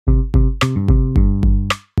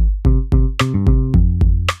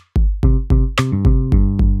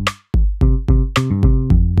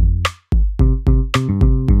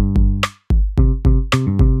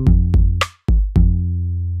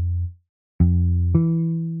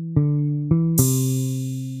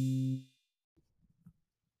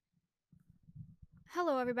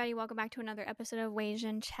everybody. Welcome back to another episode of Wage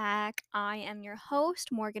and Check. I am your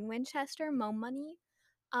host, Morgan Winchester, Mo Money.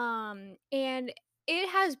 And it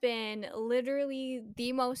has been literally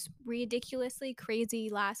the most ridiculously crazy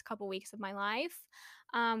last couple weeks of my life.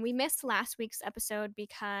 We missed last week's episode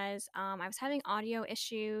because I was having audio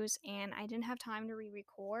issues and I didn't have time to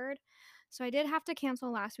re-record. So I did have to cancel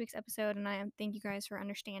last week's episode, and I thank you guys for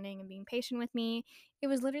understanding and being patient with me. It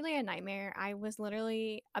was literally a nightmare. I was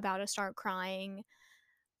literally about to start crying,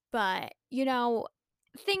 but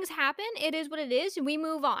things happen. It is what it is. We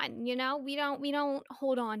move on. We don't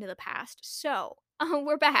hold on to the past. So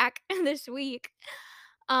we're back this week.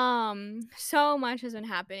 So much has been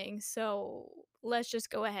happening. So let's just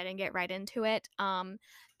go ahead and get right into it.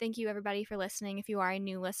 Thank you everybody for listening. If you are a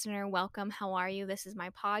new listener, welcome. How are you? This is my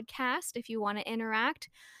podcast. If you want to interact,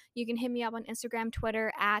 you can hit me up on Instagram,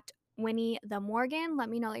 Twitter at Winnie the Morgan. Let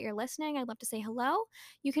me know that you're listening. I'd love to say hello.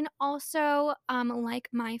 You can also like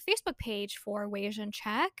my Facebook page for Wage and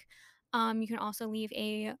Check. You can also leave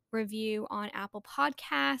a review on Apple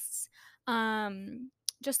Podcasts,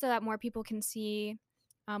 just so that more people can see,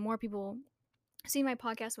 more people see my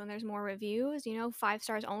podcast when there's more reviews. 5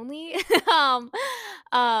 stars only.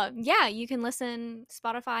 Yeah, you can listen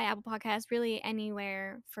Spotify, Apple Podcasts, really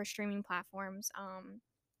anywhere for streaming platforms.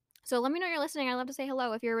 So let me know you're listening. I'd love to say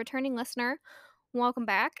hello. If you're a returning listener, welcome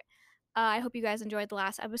back. I hope you guys enjoyed the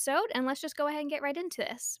last episode, and let's just go ahead and get right into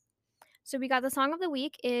this. So we got the song of the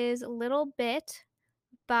week is Little Bit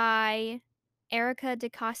by Erica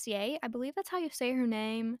DeCossier. I believe that's how you say her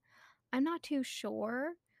name. I'm not too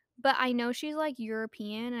sure, but I know she's like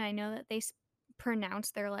European, and I know that they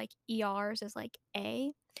pronounce their like ERs as like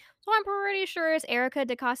A. So I'm pretty sure it's Erica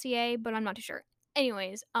DeCossier, but I'm not too sure.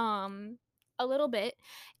 Anyways, a little bit.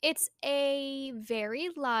 It's a very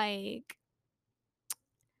like.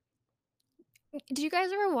 Did you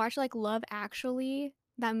guys ever watch like Love Actually?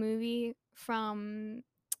 That movie from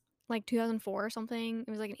like 2004 or something.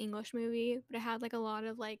 It was like an English movie, but it had like a lot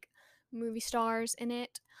of like movie stars in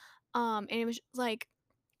it. And it was like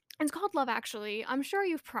it's called Love Actually. I'm sure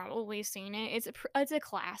you've probably seen it. It's a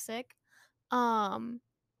classic. Um,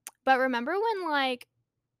 but remember when like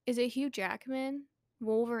is it Hugh Jackman,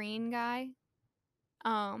 Wolverine guy?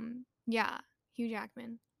 Yeah, Hugh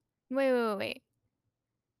Jackman. Wait.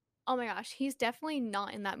 Oh my gosh, he's definitely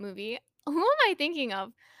not in that movie. Who am I thinking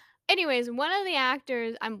of? Anyways, one of the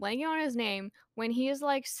actors, I'm blanking on his name, when he is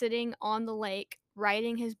like sitting on the lake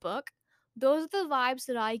writing his book, those are the vibes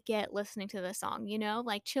that I get listening to this song,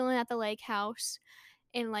 like chilling at the lake house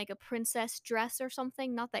in like a princess dress or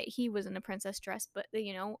something. Not that he was in a princess dress, but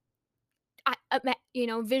visuals,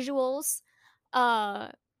 uh,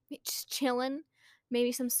 just chilling.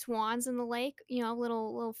 Maybe some swans in the lake,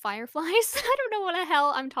 little fireflies. I don't know what the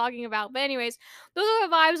hell I'm talking about, but anyways, those are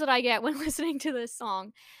the vibes that I get when listening to this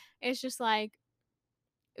song. It's just like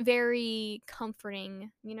very comforting.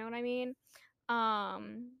 You know what I mean?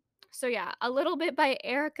 Um, so yeah, a little bit by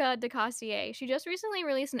Erica DeCossier. She just recently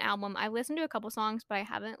released an album. I've listened to a couple songs, but I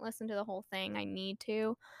haven't listened to the whole thing. I need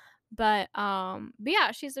to. But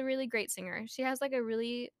yeah, she's a really great singer. She has like a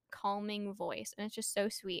really calming voice, and it's just so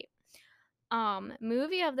sweet.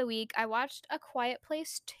 Movie of the week, I watched A Quiet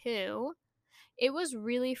Place 2. It was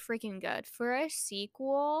really freaking good. For a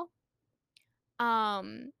sequel,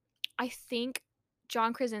 um, I think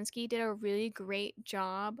John Krasinski did a really great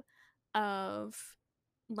job of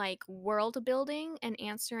like world building and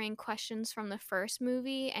answering questions from the first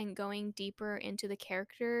movie and going deeper into the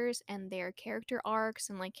characters and their character arcs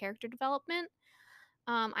and like character development.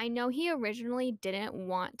 I know he originally didn't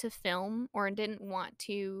want to film or didn't want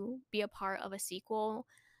to be a part of a sequel.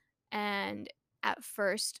 And at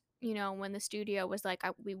first, when the studio was like,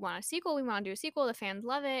 we want a sequel, we want to do a sequel, the fans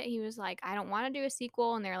love it. He was like, I don't want to do a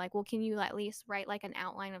sequel. And they're like, well, can you at least write like an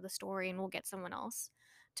outline of the story and we'll get someone else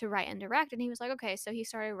to write and direct? And he was like, okay. So he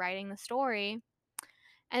started writing the story.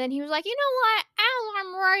 And then he was like, you know what? As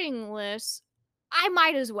I'm writing this, I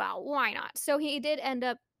might as well. Why not? So he did end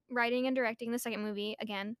up writing and directing the second movie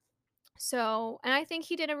again. So, and I think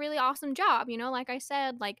he did a really awesome job. Like I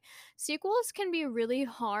said, like sequels can be really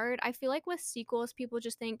hard. I feel like with sequels, people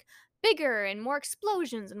just think bigger and more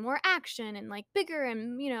explosions and more action and like bigger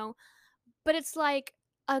and, but it's like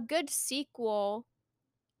a good sequel.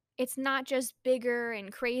 It's not just bigger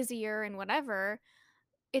and crazier and whatever.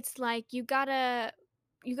 It's like you gotta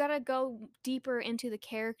go deeper into the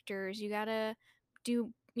characters. You gotta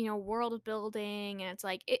do world building, and it's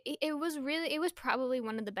like it was probably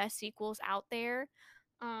one of the best sequels out there.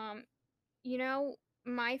 um you know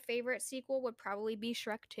my favorite sequel would probably be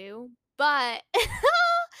Shrek 2, but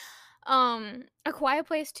A Quiet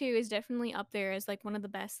Place 2 is definitely up there as like one of the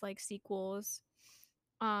best like sequels.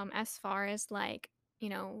 as far as like, you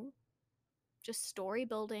know, just story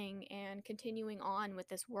building and continuing on with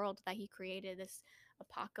this world that he created, this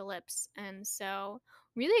apocalypse. And so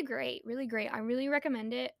really great, really great. I really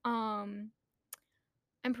recommend it.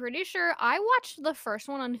 I'm pretty sure I watched the first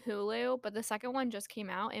one on Hulu, but the second one just came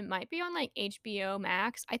out. It might be on like HBO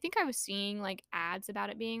Max. I think I was seeing like ads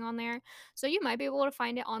about it being on there. So you might be able to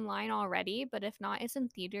find it online already, but if not, it's in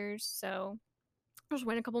theaters. So just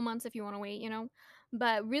wait a couple months if you want to wait, you know.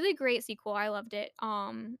 But really great sequel. I loved it.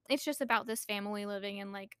 It's just about this family living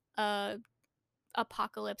in like a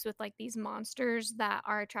apocalypse with like these monsters that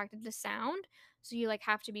are attracted to sound, so you like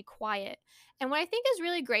have to be quiet. And what I think is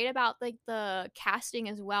really great about like the casting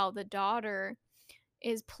as well, the daughter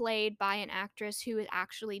is played by an actress who is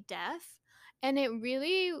actually deaf, and it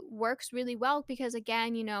really works really well because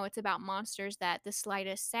again, you know, it's about monsters that the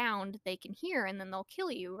slightest sound they can hear and then they'll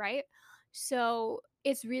kill you, right? So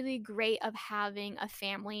it's really great of having a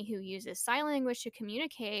family who uses sign language to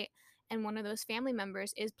communicate, and one of those family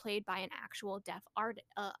members is played by an actual deaf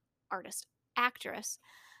artist actress.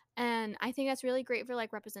 And I think that's really great for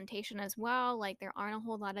like representation as well. Like there aren't a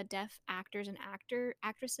whole lot of deaf actors and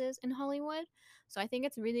actresses in Hollywood. So I think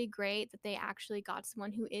it's really great that they actually got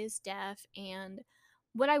someone who is deaf. And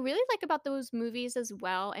what I really like about those movies as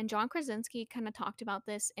well, and John Krasinski kind of talked about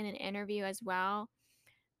this in an interview as well.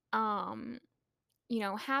 Um, you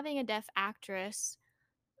know, having a deaf actress,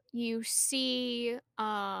 you see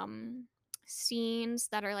scenes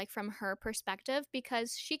that are like from her perspective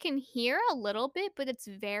because she can hear a little bit, but it's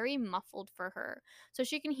very muffled for her. So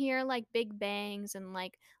she can hear like big bangs and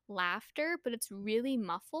like laughter, but it's really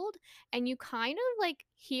muffled, and you kind of like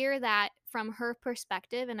hear that from her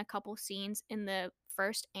perspective in a couple scenes in the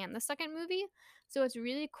first and the second movie. So it's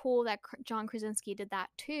really cool that John Krasinski did that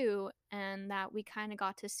too, and that we kind of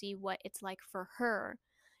got to see what it's like for her,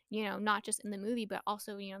 you know, not just in the movie, but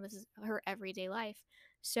also, you know, this is her everyday life.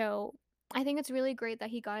 So I think it's really great that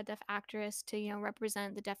he got a deaf actress to, you know,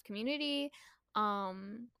 represent the deaf community.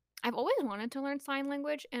 Um, I've always wanted to learn sign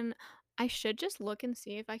language, and I should just look and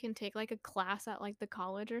see if I can take like a class at like the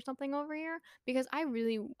college or something over here because I've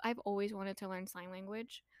always wanted to learn sign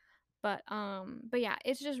language. But yeah,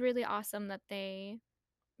 it's just really awesome that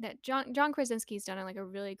John Krasinski's done like a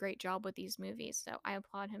really great job with these movies. So I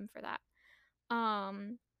applaud him for that.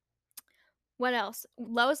 Um, what else?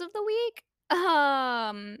 Lows of the week?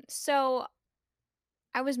 So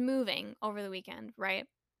I was moving over the weekend, right?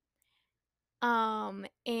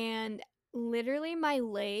 And literally my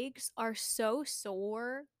legs are so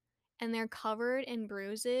sore and they're covered in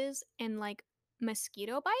bruises and like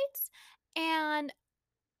mosquito bites. And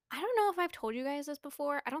I don't know if I've told you guys this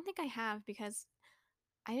before. I don't think I have because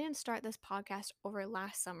I didn't start this podcast over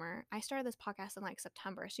last summer. I started this podcast in like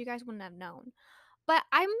September, so you guys wouldn't have known. But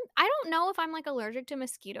I don't know if I'm like allergic to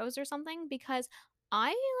mosquitoes or something because I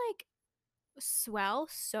like swell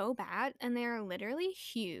so bad and they're literally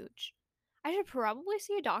huge. I should probably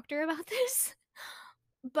see a doctor about this.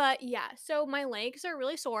 But yeah, so my legs are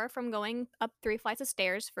really sore from going up 3 flights of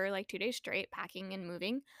stairs for like 2 days straight, packing and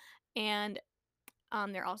moving. And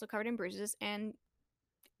they're also covered in bruises and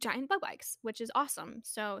giant bug bikes, which is awesome.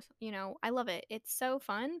 So, you know, I love it. It's so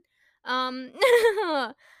fun. Um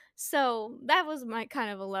so that was my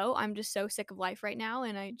kind of a low. I'm just so sick of life right now,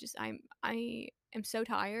 and I am so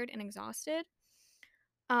tired and exhausted.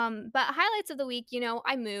 But highlights of the week, you know,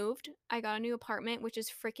 I moved. I got a new apartment, which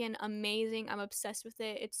is freaking amazing. I'm obsessed with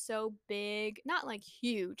it. It's so big. Not like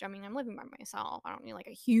huge. I mean, I'm living by myself. I don't need like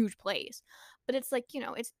a huge place. But it's like, you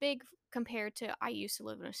know, it's big compared to I used to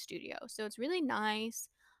live in a studio. So it's really nice.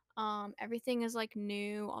 Everything is like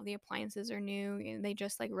new. All the appliances are new. And they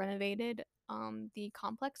just like renovated the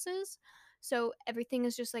complexes. So everything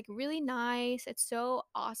is just like really nice. It's so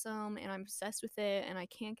awesome and I'm obsessed with it and I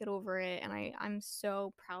can't get over it, and I'm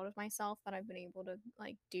so proud of myself that I've been able to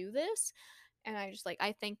like do this. And I just like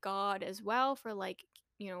I thank God as well for like,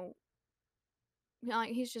 you know,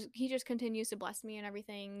 like he just continues to bless me and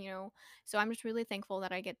everything, you know. So I'm just really thankful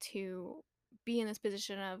that I get to be in this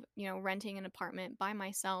position of, you know, renting an apartment by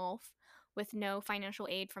myself with no financial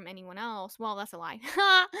aid from anyone else. Well, that's a lie.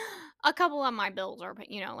 A couple of my bills are,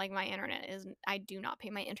 you know, like my internet is, I do not pay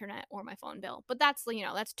my internet or my phone bill. But that's, you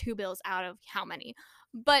know, that's two bills out of how many.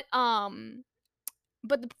 But the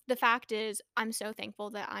fact is I'm so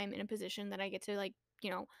thankful that I'm in a position that I get to like, you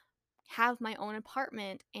know, have my own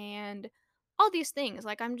apartment and all these things.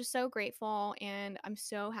 Like I'm just so grateful and I'm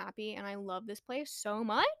so happy and I love this place so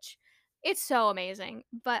much. It's so amazing.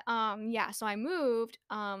 But yeah, so I moved.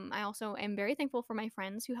 I also am very thankful for my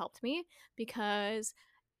friends who helped me because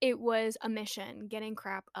it was a mission getting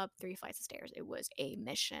crap up 3 flights of stairs. It was a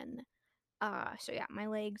mission. So yeah, my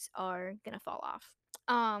legs are gonna fall off.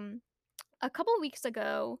 Um, a couple weeks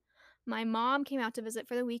ago, my mom came out to visit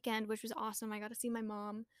for the weekend, which was awesome. I got to see my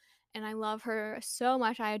mom, and I love her so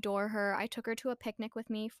much. I adore her. I took her to a picnic with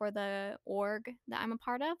me for the org that I'm a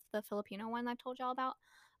part of, the Filipino one I told y'all about.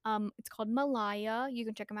 It's called Malaya. You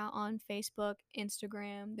can check them out on Facebook,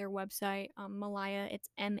 Instagram, their website, Malaya. It's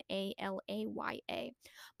Malaya.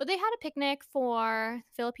 But they had a picnic for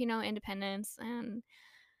Filipino independence, and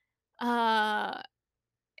uh,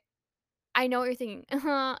 I know what you're thinking.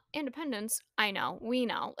 Independence. I know. We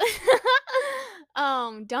know.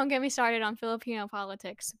 Don't get me started on Filipino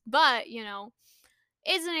politics, but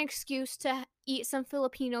it's an excuse to eat some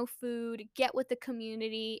Filipino food, get with the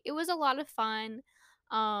community. It was a lot of fun.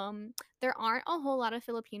 There aren't a whole lot of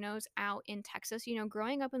Filipinos out in Texas.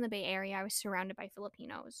 Growing up in the Bay Area, I was surrounded by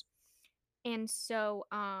Filipinos. And so,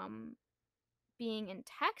 being in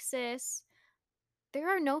Texas, there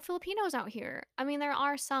are no Filipinos out here. I mean, there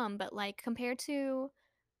are some, but like compared to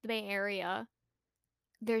the Bay Area,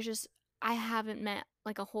 there's just I haven't met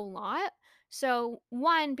like a whole lot. So,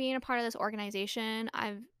 one, being a part of this organization,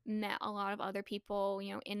 I've met a lot of other people,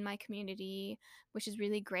 in my community, which is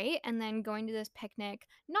really great. And then going to this picnic,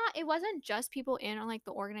 not it wasn't just people in on like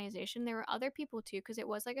the organization. There were other people too because it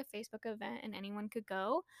was like a Facebook event and anyone could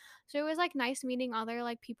go. So, it was like nice meeting other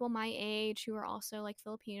like people my age who are also like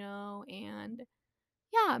Filipino, and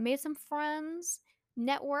yeah, made some friends,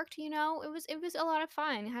 networked, it was a lot of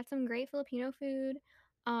fun. Had some great Filipino food.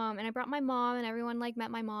 And I brought my mom, and everyone like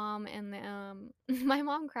met my mom, and my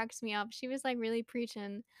mom cracks me up. She was like really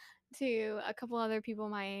preaching to a couple other people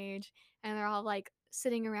my age, and they're all like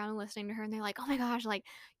sitting around and listening to her, and they're like, "Oh my gosh, like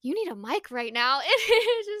you need a mic right now." And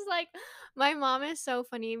it's just like my mom is so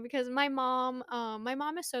funny because my mom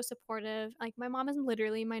is so supportive. Like my mom is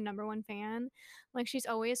literally my number one fan. Like she's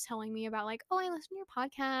always telling me about like, "Oh, I listen to your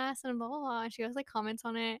podcast," and blah blah blah. And she always like comments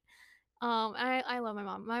on it. I love my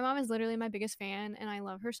mom. My mom is literally my biggest fan, and I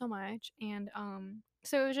love her so much. And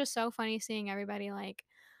so it was just so funny seeing everybody like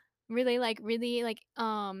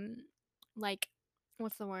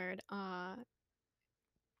what's the word? What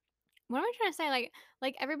am I trying to say?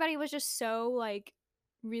 Like everybody was just so like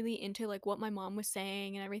really into like what my mom was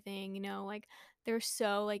saying and everything, like they were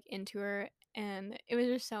so like into her, and it was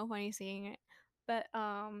just so funny seeing it. But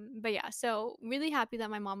yeah, so really happy that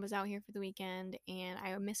my mom was out here for the weekend, and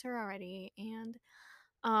I miss her already. And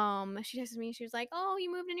she texted me, she was like, "Oh,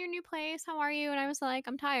 you moved in your new place. How are you?" And I was like,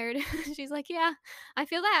 "I'm tired." She's like, "Yeah, I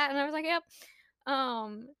feel that." And I was like, "Yep."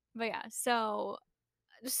 But yeah, so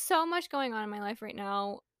there's so much going on in my life right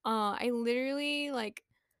now. I literally like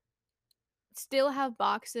still have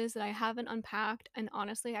boxes that I haven't unpacked, and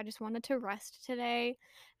honestly, I just wanted to rest today.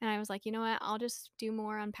 And I was like, you know what? I'll just do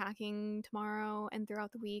more unpacking tomorrow and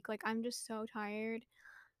throughout the week. Like I'm just so tired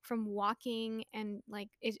from walking, and like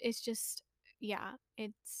it's just yeah,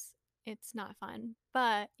 it's not fun.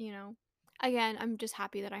 But, again, I'm just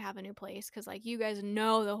happy that I have a new place cuz like you guys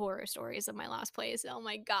know the horror stories of my last place. Oh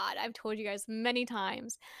my god, I've told you guys many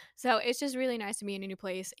times. So, it's just really nice to be in a new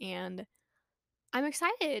place, and I'm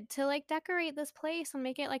excited to like decorate this place and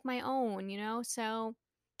make it like my own. So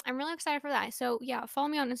I'm really excited for that. So yeah, follow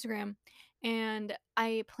me on Instagram, and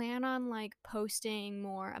I plan on like posting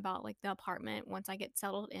more about like the apartment once I get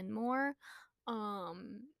settled in more.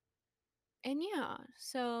 Um and yeah,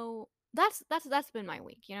 so that's been my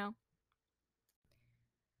week.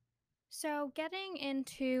 So getting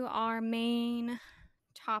into our main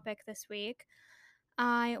topic this week,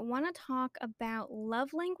 I want to talk about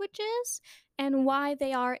love languages and why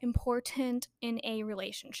they are important in a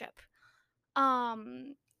relationship.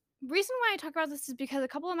 Um, Reason why I talk about this is because a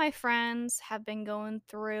couple of my friends have been going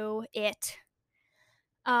through it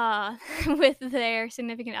with their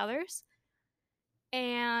significant others,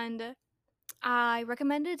 and I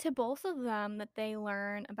recommended to both of them that they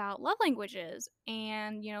learn about love languages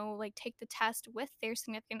and, like take the test with their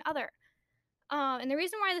significant other. And the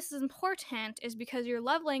reason why this is important is because your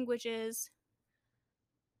love language is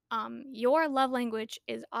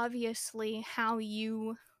obviously how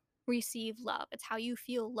you receive love. It's how you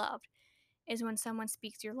feel loved, is when someone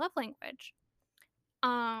speaks your love language.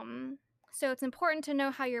 Um, so it's important to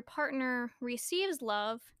know how your partner receives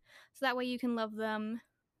love, so that way you can love them,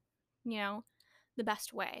 you know, the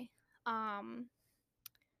best way. Um,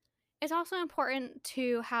 it's also important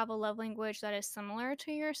to have a love language that is similar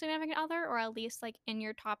to your significant other, or at least like in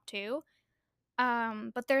your top two.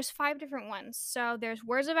 But there's 5 different ones. So there's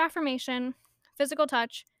words of affirmation, physical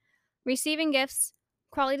touch, receiving gifts,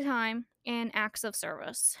 quality time, and acts of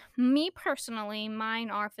service. Me personally, mine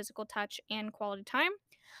are physical touch and quality time.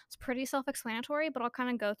 It's pretty self explanatory, but I'll kind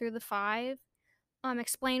of go through the 5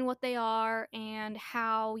 explain what they are and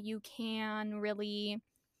how you can really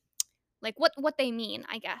like what they mean,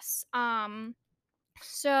 I guess.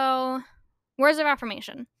 So words of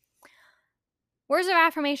affirmation. Words of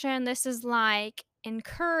affirmation, this is like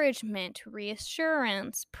encouragement,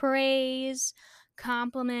 reassurance, praise,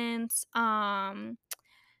 compliments, uh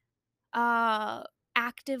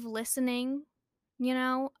active listening,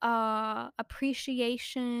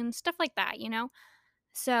 appreciation, stuff like that, you know?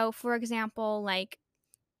 So, for example, like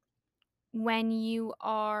when you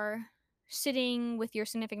are sitting with your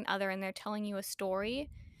significant other and they're telling you a story,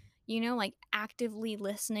 like actively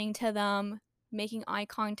listening to them, making eye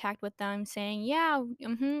contact with them, saying, "Yeah,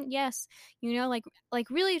 yes," like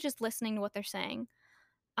really just listening to what they're saying.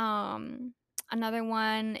 Um, Another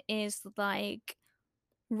one is like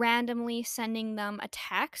randomly sending them a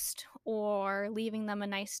text or leaving them a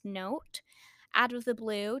nice note out of the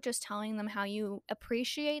blue, just telling them how you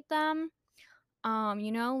appreciate them.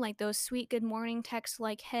 Like those sweet good morning texts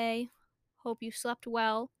like, "Hey, hope you slept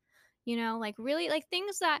well." Like really like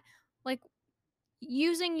things that like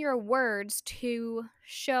using your words to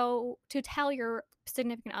tell your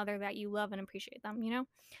significant other that you love and appreciate them, you know?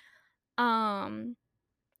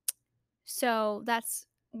 So that's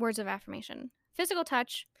words of affirmation. Physical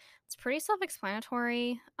touch, it's pretty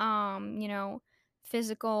self-explanatory.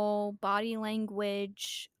 Physical body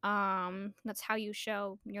language, that's how you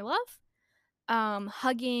show your love.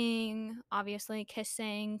 Hugging, obviously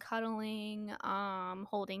kissing, cuddling,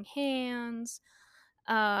 holding hands,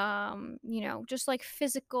 just like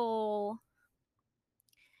physical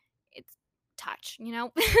it's touch,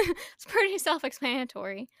 it's pretty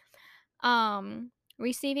self-explanatory.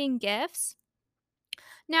 Receiving gifts.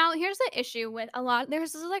 Now, here's the issue with a lot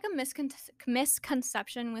there's like a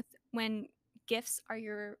misconception with when gifts are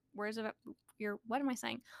your words of your what am I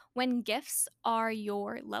saying? When gifts are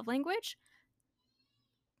your love language,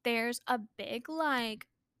 there's a big like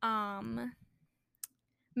um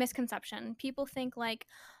misconception. People think like,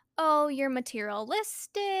 "Oh, you're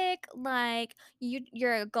materialistic, like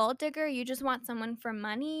you're a gold digger, you just want someone for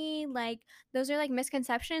money." Like those are like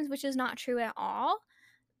misconceptions, which is not true at all.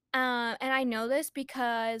 And I know this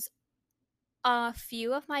because a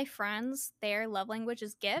few of my friends, their love language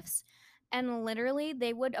is gifts, and literally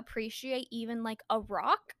they would appreciate even like a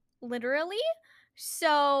rock, literally.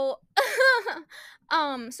 So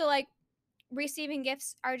so like receiving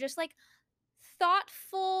gifts are just like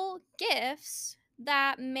thoughtful gifts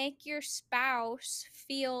that make your spouse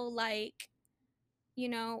feel like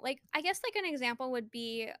I guess like an example would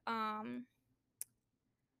be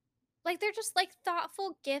like they're just like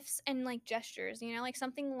thoughtful gifts and like gestures, like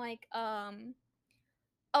something like oh,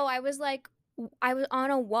 I was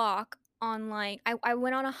on a walk on like I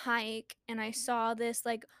went on a hike and I saw this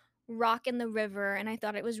like rock in the river and I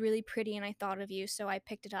thought it was really pretty and I thought of you, so I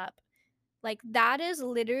picked it up. Like that is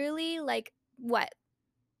literally like what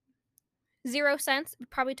 0 cents. It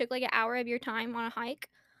probably took like an hour of your time on a hike.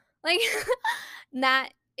 Like that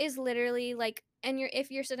is literally like and your if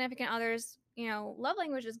your significant others, love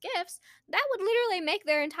language is gifts, that would literally make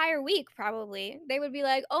their entire week probably. They would be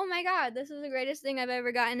like, "Oh my god, this is the greatest thing I've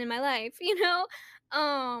ever gotten in my life," you know?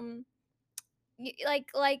 Um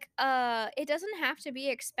it doesn't have to be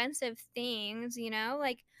expensive things,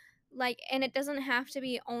 like and it doesn't have to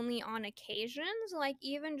be only on occasions, like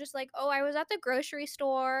even just like, oh, I was at the grocery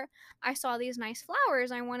store, I saw these nice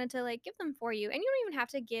flowers, I wanted to like give them for you. And you don't even have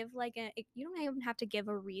to give like you don't even have to give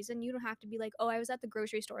a reason. You don't have to be like, oh, I was at the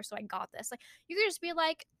grocery store so I got this. Like you could just be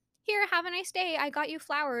like, here, have a nice day, I got you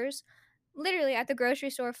flowers. Literally at the grocery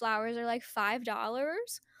store, flowers are like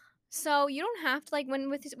 $5. So you don't have to like when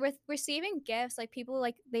with receiving gifts, like people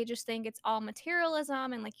like they just think it's all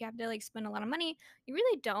materialism and like you have to like spend a lot of money. You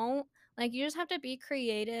really don't. Like you just have to be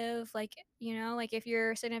creative. Like, like if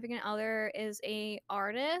your significant other is a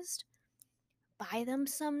artist, buy them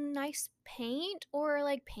some nice paint or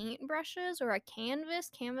like paint brushes or a canvas.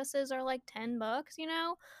 Canvases are like $10, you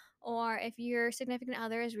know? Or if your significant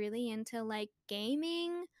other is really into like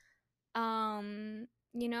gaming,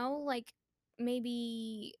 like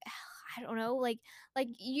maybe I don't know, like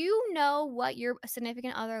what your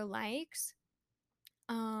significant other likes.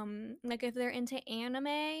 Like if they're into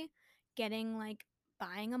anime, getting like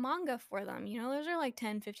buying a manga for them, those are like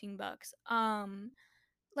 10, 15 bucks.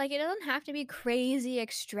 Like it doesn't have to be crazy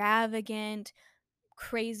extravagant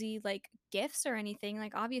crazy like gifts or anything.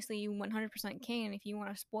 Like obviously you 100% can if you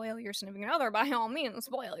want to spoil your significant other, by all means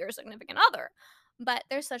spoil your significant other. But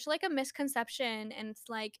there's such like a misconception, and it's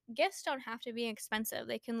like gifts don't have to be expensive.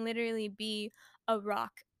 They can literally be a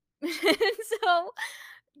rock. So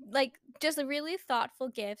like just really thoughtful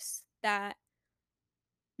gifts that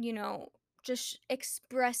just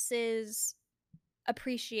expresses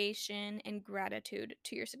appreciation and gratitude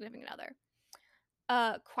to your significant other.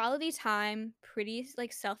 Quality time, pretty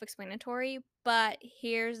like self-explanatory, but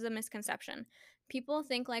here's the misconception. People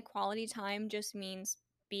think like quality time just means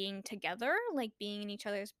being together, like being in each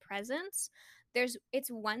other's presence. It's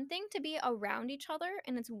one thing to be around each other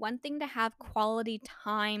and it's one thing to have quality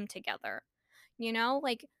time together. You know,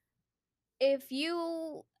 like if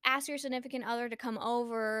you ask your significant other to come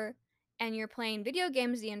over and you're playing video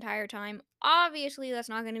games the entire time, obviously that's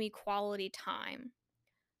not going to be quality time.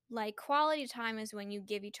 Like, quality time is when you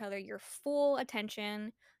give each other your full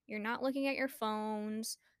attention, you're not looking at your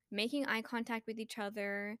phones, making eye contact with each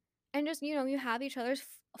other, and just, you have each other's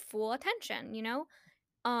full attention, you know?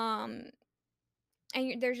 Um,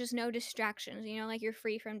 and there's just no distractions, like you're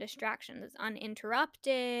free from distractions. It's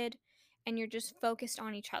uninterrupted, and you're just focused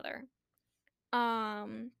on each other.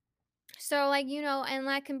 Um, so, like, and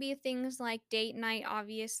that can be things like date night,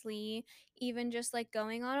 obviously, even just like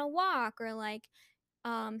going on a walk or like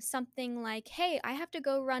something like, "Hey, I have to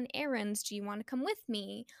go run errands. Do you want to come with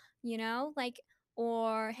me?" Like,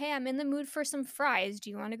 or, "Hey, I'm in the mood for some fries. Do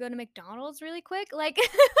you want to go to McDonald's really quick?" Like,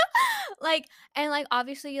 like, and like,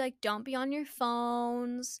 obviously, like, don't be on your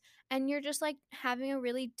phones, and you're just like having a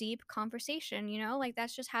really deep conversation. Like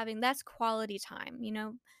that's quality time.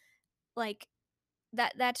 Like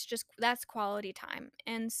that's quality time.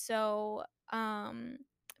 And so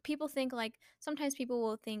people think like sometimes people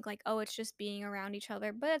will think like, oh, it's just being around each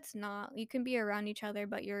other, but it's not. You can be around each other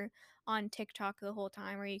but you're on TikTok the whole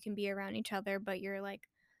time, or you can be around each other but you're like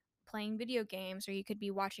playing video games, or you could be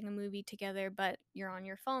watching a movie together but you're on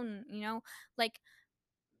your phone. Like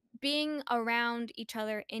being around each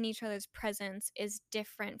other in each other's presence is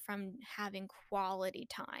different from having quality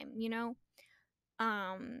time.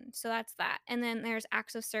 So that's that. And then there's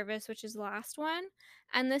acts of service, which is the last one.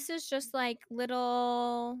 And this is just like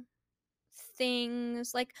little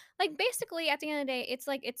things like basically at the end of the day, it's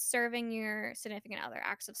like it's serving your significant other,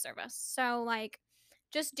 acts of service. So like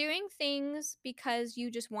just doing things because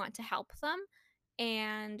you just want to help them,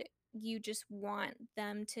 and you just want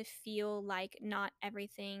them to feel like not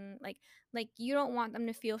everything like you don't want them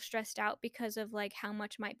to feel stressed out because of like how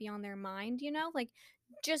much might be on their mind, like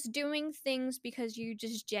just doing things because you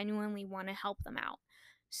just genuinely want to help them out.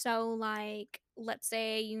 So like let's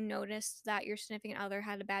say you noticed that your significant other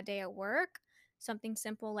had a bad day at work, something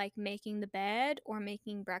simple like making the bed or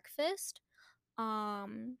making breakfast,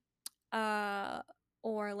 um uh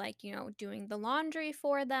or like doing the laundry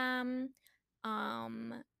for them,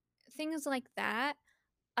 um things like that.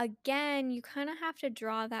 Again, you kind of have to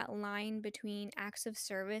draw that line between acts of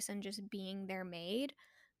service and just being their maid,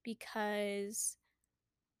 because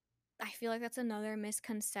I feel like that's another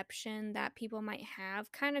misconception that people might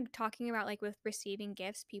have. Kind of talking about like with receiving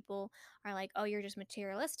gifts, people are like, oh, you're just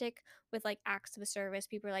materialistic. With like acts of service,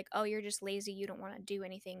 people are like, oh, you're just lazy. You don't want to do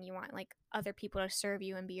anything. You want like other people to serve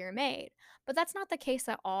you and be your maid. But that's not the case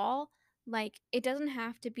at all. Like, it doesn't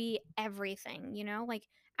have to be everything, Like,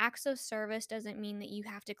 acts of service doesn't mean that you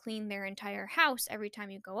have to clean their entire house every time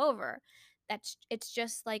you go over. It's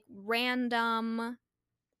just like random,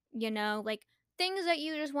 like things that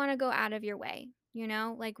you just want to go out of your way,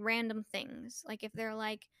 like random things. Like if they're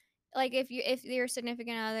like if your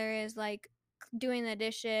significant other is like doing the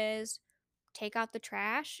dishes, take out the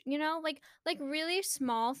trash, like really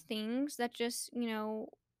small things that just,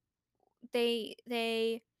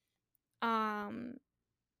 they um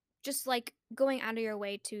just like going out of your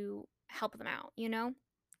way to help them out,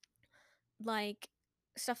 like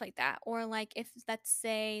stuff like that. Or like if let's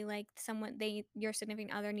say like someone they your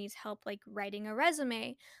significant other needs help like writing a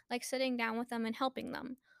resume, like sitting down with them and helping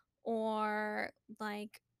them. Or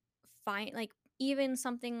like find like even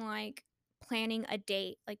something like planning a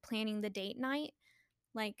date, like planning the date night.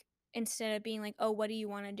 Like instead of being like, oh, what do you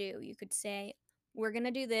want to do, you could say, we're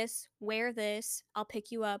gonna do this, wear this, I'll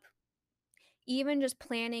pick you up. Even just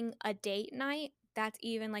planning a date night, that's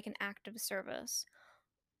even like an act of service.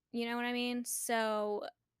 You know what I mean? So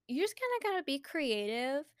you just kind of got to be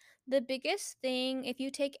creative. The biggest thing, if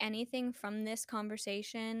you take anything from this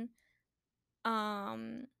conversation,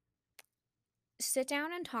 um, sit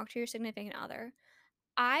down and talk to your significant other.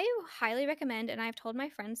 I highly recommend, and I've told my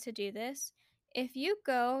friends to do this. If you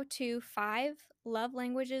go to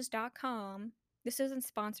 5lovelanguages.com, this isn't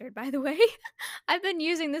sponsored, by the way. I've been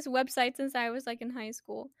using this website since I was like in high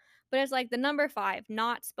school, but it's like the number five,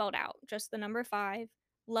 not spelled out, just the number five,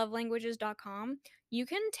 lovelanguages.com. You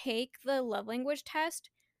can take the love language test,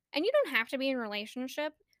 and you don't have to be in a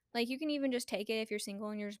relationship. Like, you can even just take it if you're single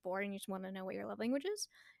and you're just bored and you just want to know what your love language is.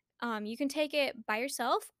 You can take it by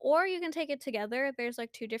yourself or you can take it together. There's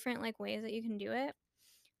like two different like ways that you can do it.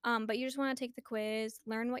 But you just want to take the quiz,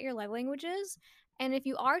 learn what your love language is, and if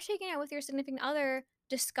you are taking it with your significant other,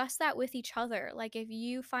 discuss that with each other. Like if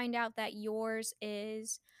you find out that yours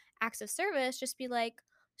is acts of service, just be like,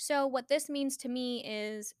 "So what this means to me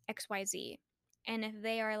is XYZ." And if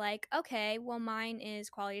they are like, "Okay, well mine is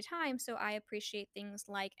quality time, so I appreciate things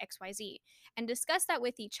like XYZ." And discuss that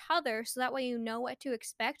with each other so that way you know what to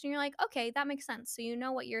expect and you're like, "Okay, that makes sense." So you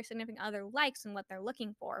know what your significant other likes and what they're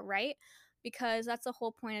looking for, right? Because that's the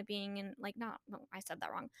whole point of being in like not no, I said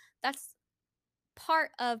that wrong. That's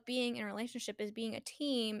part of being in a relationship is being a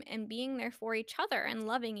team and being there for each other and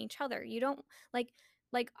loving each other. You don't like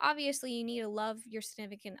obviously you need to love your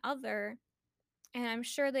significant other, and I'm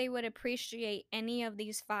sure they would appreciate any of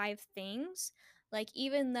these five things. Like,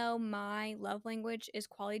 even though my love language is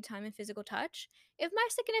quality time and physical touch, if my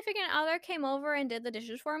significant other came over and did the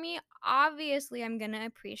dishes for me, obviously I'm gonna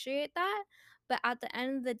appreciate that. But at the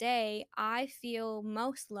end of the day, I feel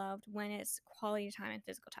most loved when it's quality time and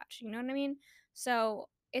physical touch. You know what I mean? So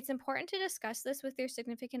it's important to discuss this with your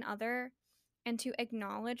significant other and to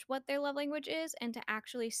acknowledge what their love language is and to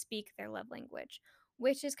actually speak their love language,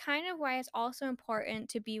 which is kind of why it's also important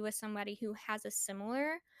to be with somebody who has a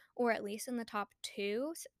similar or at least in the top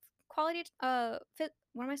two quality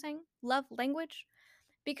what am I saying, love language.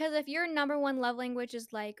 Because if your number one love language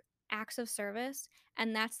is like acts of service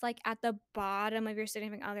and that's like at the bottom of your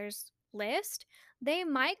significant other's list, they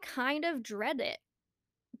might kind of dread it.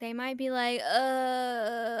 They might be like,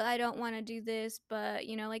 I don't want to do this, but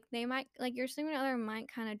like they might like your significant other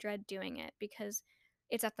might kind of dread doing it because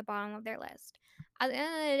it's at the bottom of their list. At the end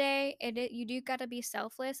of the day, you do got to be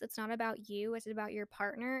selfless. It's not about you, it's about your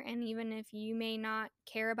partner. And even if you may not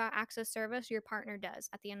care about acts of service, your partner does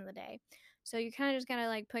at the end of the day. So you kind of just gotta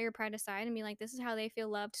like put your pride aside and be like, this is how they feel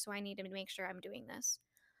loved, so I need to make sure I'm doing this.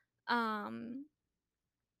 Um,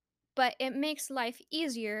 but it makes life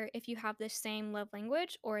easier if you have the same love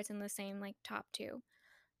language or it's in the same like top two.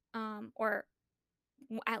 Or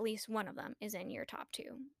at least one of them is in your top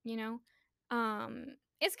two, you know?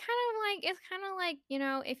 It's kind of like,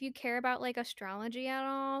 if you care about like astrology at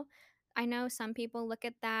all, I know some people look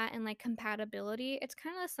at that and like compatibility. It's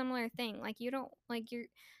kind of a similar thing. Like you don't like you're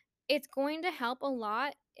it's going to help a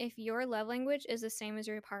lot if your love language is the same as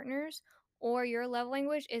your partner's or your love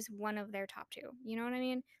language is one of their top two. You know what I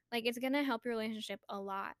mean? Like it's going to help your relationship a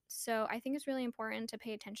lot. So I think it's really important to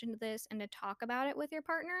pay attention to this and to talk about it with your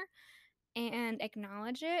partner and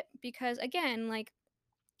acknowledge it because again, like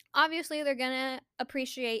obviously they're going to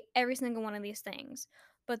appreciate every single one of these things,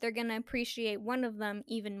 but they're going to appreciate one of them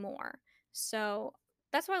even more. So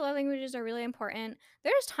that's why love languages are really important.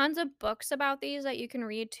 There's tons of books about these that you can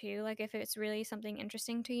read too. Like if it's really something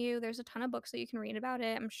interesting to you, there's a ton of books that you can read about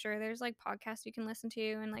it. I'm sure there's like podcasts you can listen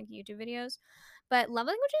to and like YouTube videos. But love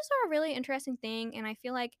languages are a really interesting thing, and I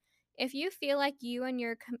feel like if you feel like you and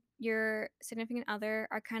your significant other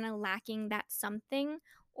are kind of lacking that something,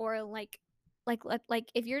 or like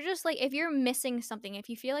if you're just like if you're missing something, if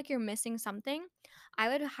you feel like you're missing something, I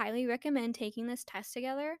would highly recommend taking this test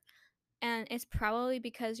together, and it's probably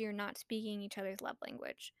because you're not speaking each other's love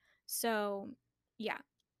language. So, yeah.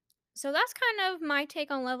 So that's kind of my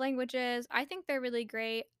take on love languages. I think they're really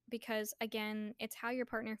great because again, it's how your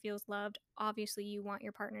partner feels loved. Obviously, you want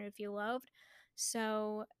your partner to feel loved.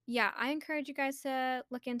 So, yeah, I encourage you guys to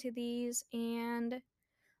look into these, and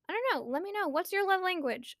I don't know, let me know what's your love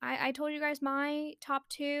language. I told you guys my top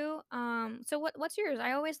two. So what's yours?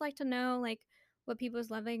 I always like to know like what people's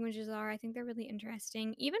love languages are. I think they're really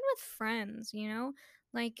interesting, even with friends.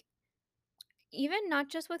 Like even not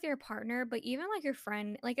just with your partner, but even like your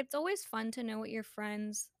friend. Like it's always fun to know what your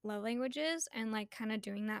friend's love language is and like kind of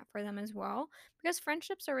doing that for them as well, because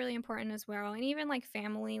friendships are really important as well, and even like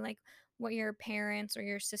family, like what your parents or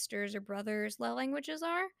your sisters or brothers love languages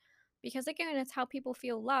are, because again, it's how people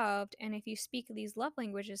feel loved, and if you speak these love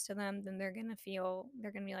languages to them, then they're going to be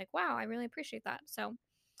like, wow, I really appreciate that. So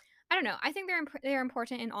I don't know. I think they're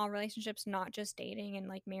important in all relationships, not just dating and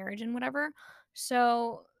like marriage and whatever.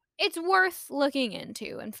 So it's worth looking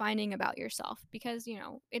into and finding about yourself, because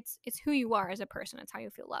it's who you are as a person. It's how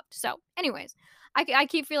you feel loved. So, anyways, I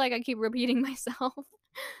keep feel like I keep repeating myself,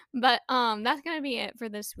 but that's gonna be it for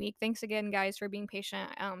this week. Thanks again, guys, for being patient.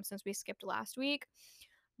 Since we skipped last week,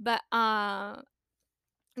 but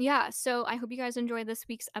yeah, so I hope you guys enjoyed this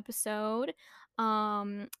week's episode.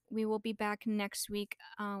 We will be back next week,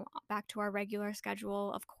 back to our regular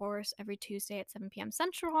schedule, of course, every Tuesday at 7 p.m.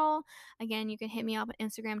 Central. Again, you can hit me up on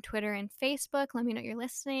Instagram, Twitter, and Facebook. Let me know you're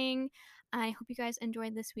listening. I hope you guys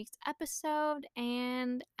enjoyed this week's episode,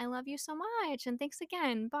 and I love you so much. And thanks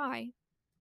again. Bye.